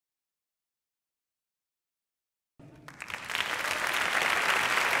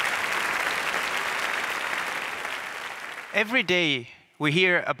Every day we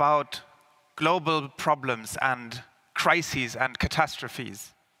hear about global problems and crises and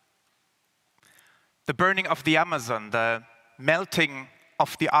catastrophes. The burning of the Amazon, the melting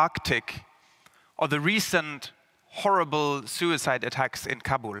of the Arctic, or the recent horrible suicide attacks in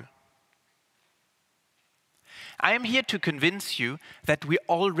Kabul. I am here to convince you that we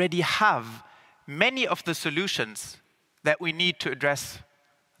already have many of the solutions that we need to address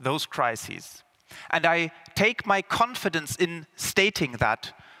those crises. And I take my confidence in stating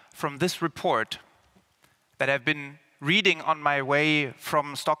that from this report that I've been reading on my way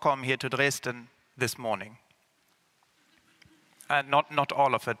from Stockholm here to Dresden this morning. Not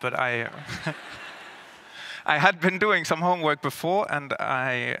all of it, but I had been doing some homework before, and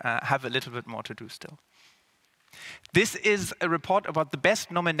I have a little bit more to do still. This is a report about the best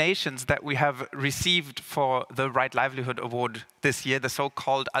nominations that we have received for the Right Livelihood Award this year, the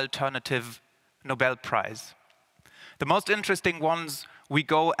so-called Alternative Nobel Prize. The most interesting ones we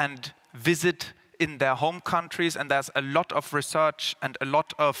go and visit in their home countries, and there's a lot of research and a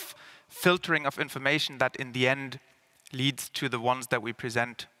lot of filtering of information that in the end leads to the ones that we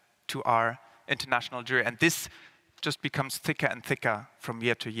present to our international jury. And this just becomes thicker and thicker from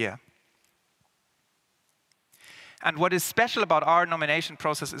year to year. And what is special about our nomination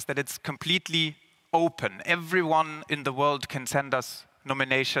process is that it's completely open. Everyone in the world can send us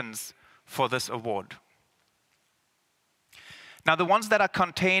nominations for this award. Now, the ones that are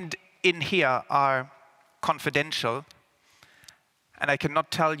contained in here are confidential, and I cannot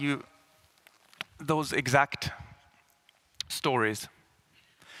tell you those exact stories.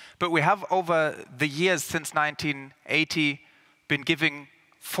 But we have, over the years since 1980, been giving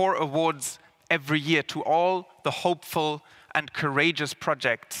 4 awards every year to all the hopeful and courageous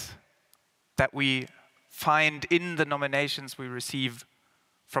projects that we find in the nominations we receive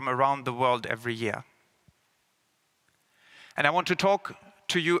from around the world every year. And I want to talk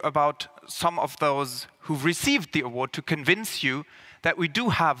to you about some of those who've received the award to convince you that we do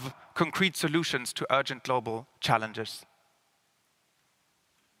have concrete solutions to urgent global challenges.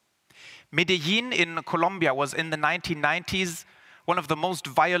 Medellin in Colombia was in the 1990s one of the most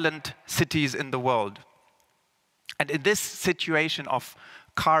violent cities in the world. And in this situation of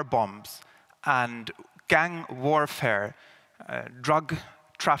car bombs and gang warfare, drug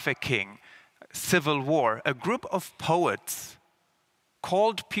trafficking, civil war, a group of poets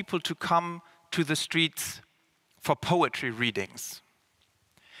called people to come to the streets for poetry readings.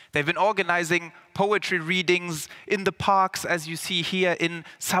 They've been organizing poetry readings in the parks, as you see here, in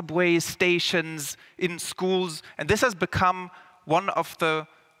subway stations, in schools, and this has become one of the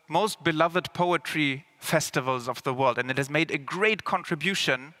most beloved poetry festivals of the world, and it has made a great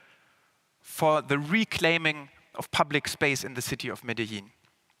contribution for the reclaiming of public space in the city of Medellin.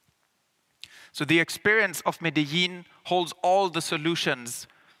 So the experience of Medellin holds all the solutions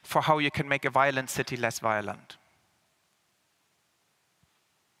for how you can make a violent city less violent.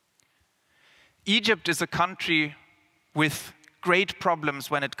 Egypt is a country with great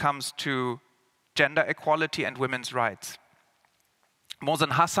problems when it comes to gender equality and women's rights.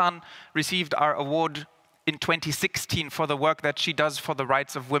 Mohsen Hassan received our award in 2016 for the work that she does for the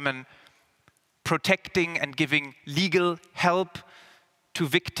rights of women, protecting and giving legal help to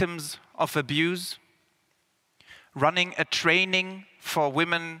victims of abuse, running a training for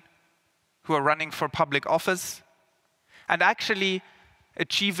women who are running for public office, and actually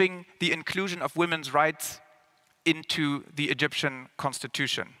achieving the inclusion of women's rights into the Egyptian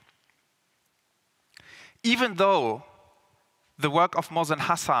constitution. Even though the work of Mohsen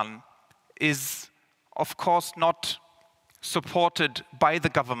Hassan is, of course, not supported by the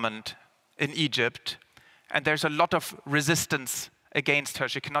government in Egypt, and there's a lot of resistance against her.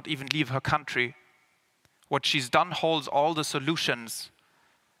 She cannot even leave her country. What she's done holds all the solutions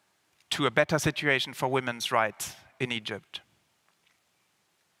to a better situation for women's rights in Egypt.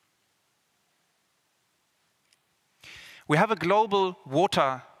 We have a global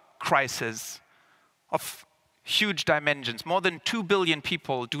water crisis of huge dimensions. More than 2 billion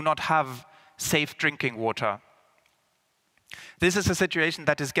people do not have safe drinking water. This is a situation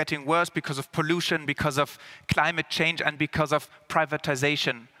that is getting worse because of pollution, because of climate change, and because of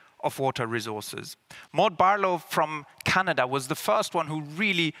privatization of water resources. Maud Barlow from Canada was the first one who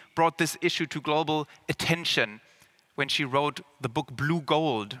really brought this issue to global attention when she wrote the book Blue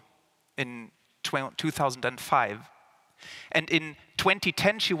Gold in 2005. And in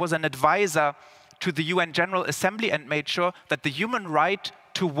 2010, she was an advisor to the UN General Assembly and made sure that the human right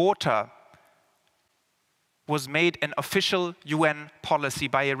to water was made an official UN policy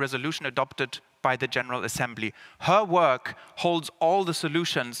by a resolution adopted by the General Assembly. Her work holds all the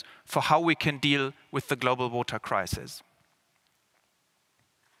solutions for how we can deal with the global water crisis.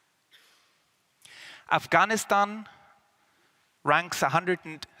 Afghanistan ranks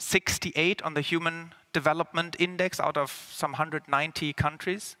 168 on the Human Development Index out of some 190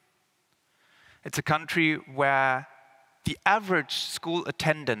 countries. It's a country where the average school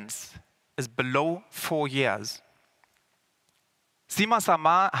attendance is below 4 years. Sima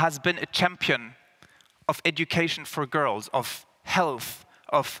Samar has been a champion of education for girls, of health,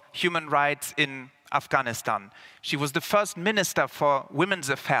 of human rights in Afghanistan. She was the first minister for women's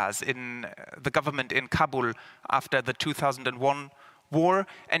affairs in the government in Kabul after the 2001 war,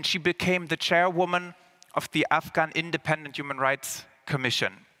 and she became the chairwoman of the Afghan Independent Human Rights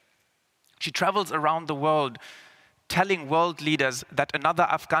Commission. She travels around the world telling world leaders that another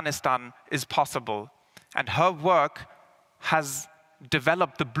Afghanistan is possible, and her work has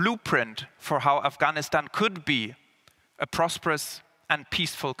developed the blueprint for how Afghanistan could be a prosperous and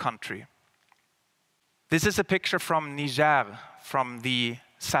peaceful country. This is a picture from Niger, from the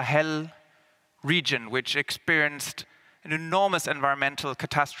Sahel region, which experienced an enormous environmental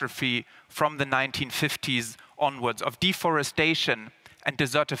catastrophe from the 1950s onwards of deforestation and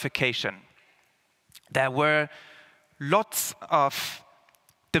desertification. There were lots of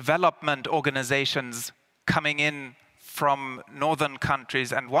development organizations coming in from northern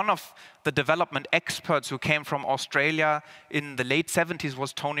countries, and one of the development experts who came from Australia in the late 70s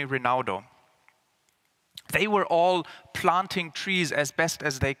was Tony Rinaldo. They were all planting trees as best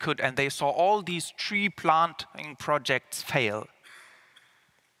as they could, and they saw all these tree planting projects fail.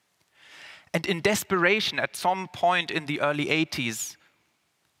 And in desperation, at some point in the early 80s,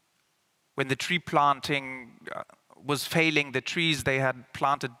 when the tree planting was failing, the trees they had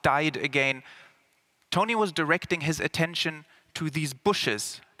planted died again, Tony was directing his attention to these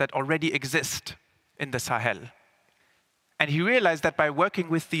bushes that already exist in the Sahel. And he realized that by working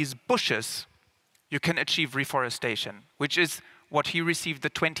with these bushes, you can achieve reforestation, which is what he received the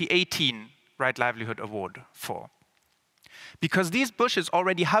 2018 Right Livelihood Award for. Because these bushes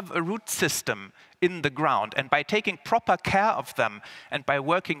already have a root system in the ground, and by taking proper care of them and by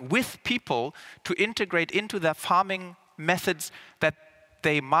working with people to integrate into their farming methods that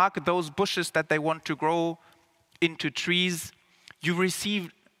they mark those bushes that they want to grow into trees, you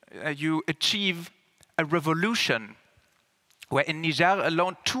achieve a revolution where in Niger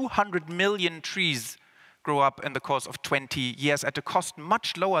alone 200 million trees grow up in the course of 20 years at a cost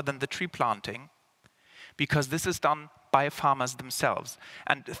much lower than the tree planting, because this is done by farmers themselves.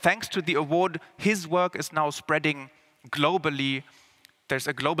 And thanks to the award, his work is now spreading globally. There's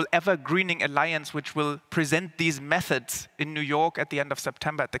a global evergreening alliance which will present these methods in New York at the end of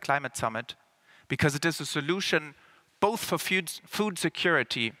September at the Climate Summit, because it is a solution both for food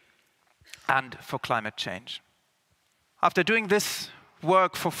security and for climate change. After doing this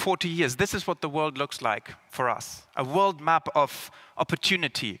work for 40 years, this is what the world looks like for us. A world map of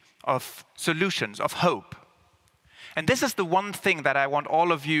opportunity, of solutions, of hope. And this is the one thing that I want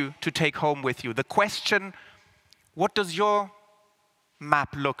all of you to take home with you. The question, what does your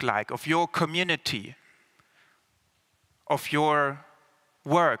map look like of your community, of your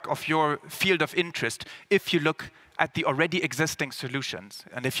work, of your field of interest, if you look at the already existing solutions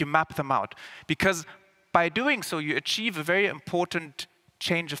and if you map them out? Because by doing so, you achieve a very important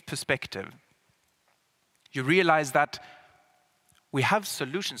change of perspective. You realize that we have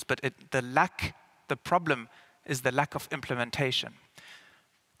solutions, but the problem is the lack of implementation.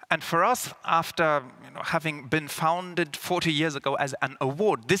 And for us, after having been founded 40 years ago as an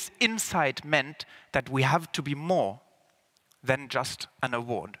award, this insight meant that we have to be more than just an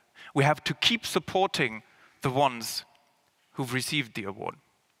award. We have to keep supporting the ones who've received the award.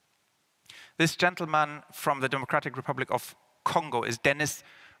 This gentleman from the Democratic Republic of Congo is Denis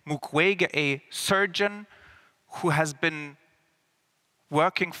Mukwege, a surgeon who has been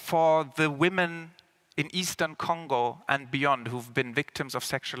working for the women in Eastern Congo and beyond who've been victims of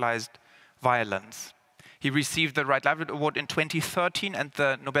sexualized violence. He received the Right Livelihood Award in 2013 and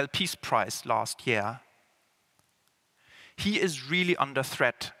the Nobel Peace Prize last year. He is really under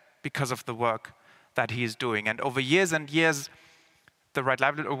threat because of the work that he is doing. And over years and years, the Right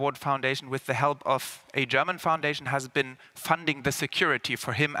Livelihood Award Foundation, with the help of a German foundation, has been funding the security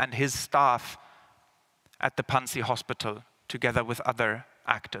for him and his staff at the Panzi Hospital, together with other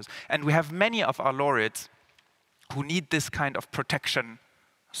actors. And we have many of our laureates who need this kind of protection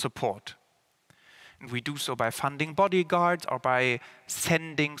support. And we do so by funding bodyguards or by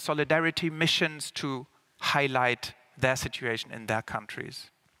sending solidarity missions to highlight their situation in their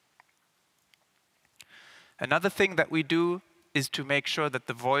countries. Another thing that we do is to make sure that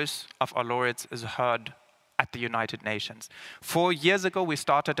the voice of our laureates is heard at the United Nations. 4 years ago, we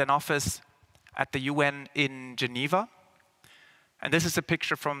started an office at the UN in Geneva. And this is a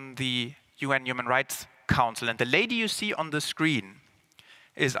picture from the UN Human Rights Council. And the lady you see on the screen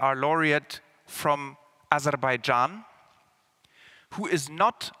is our laureate from Azerbaijan, who is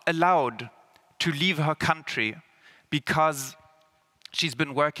not allowed to leave her country because she's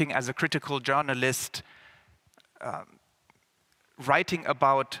been working as a critical journalist, writing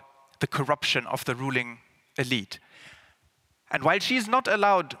about the corruption of the ruling elite. And while she's not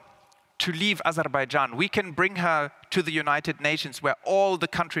allowed to leave Azerbaijan, we can bring her to the United Nations, where all the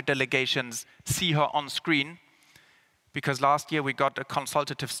country delegations see her on screen, because last year we got a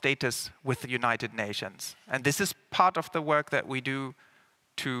consultative status with the United Nations. And this is part of the work that we do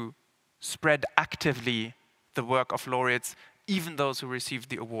to spread actively the work of laureates, even those who received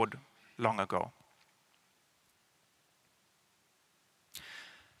the award long ago.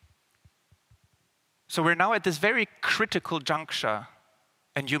 So we're now at this very critical juncture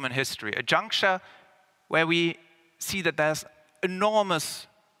in human history, a juncture where we see that there's enormous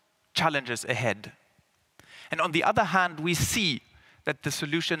challenges ahead. And on the other hand, we see that the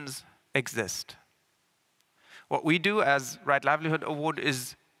solutions exist. What we do as Right Livelihood Award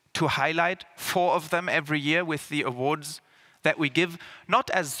is to highlight 4 of them every year with the awards that we give, not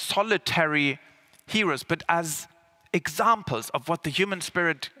as solitary heroes, but as examples of what the human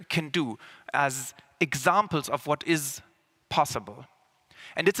spirit can do, as examples of what is possible.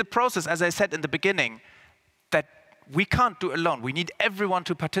 And it's a process, as I said in the beginning, that we can't do alone. We need everyone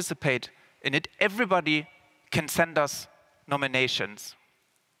to participate in it. Everybody can send us nominations.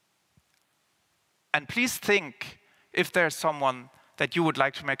 And please think if there's someone that you would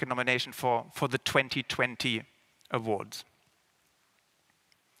like to make a nomination for the 2020 awards.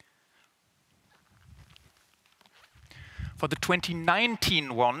 For the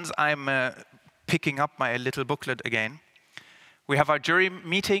 2019 ones, I'm picking up my little booklet again. We have our jury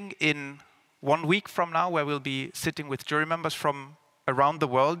meeting in 1 week from now, where we'll be sitting with jury members from around the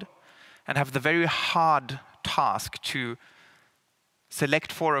world and have the very hard task to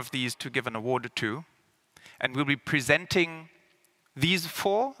select 4 of these to give an award to. And we'll be presenting these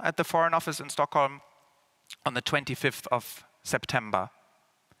 4 at the Foreign Office in Stockholm on the 25th of September.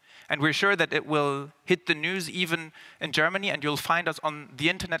 And we're sure that it will hit the news even in Germany, and you'll find us on the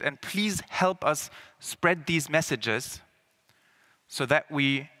internet. And please help us spread these messages so that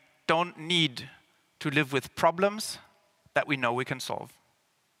we don't need to live with problems that we know we can solve.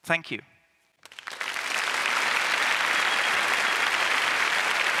 Thank you.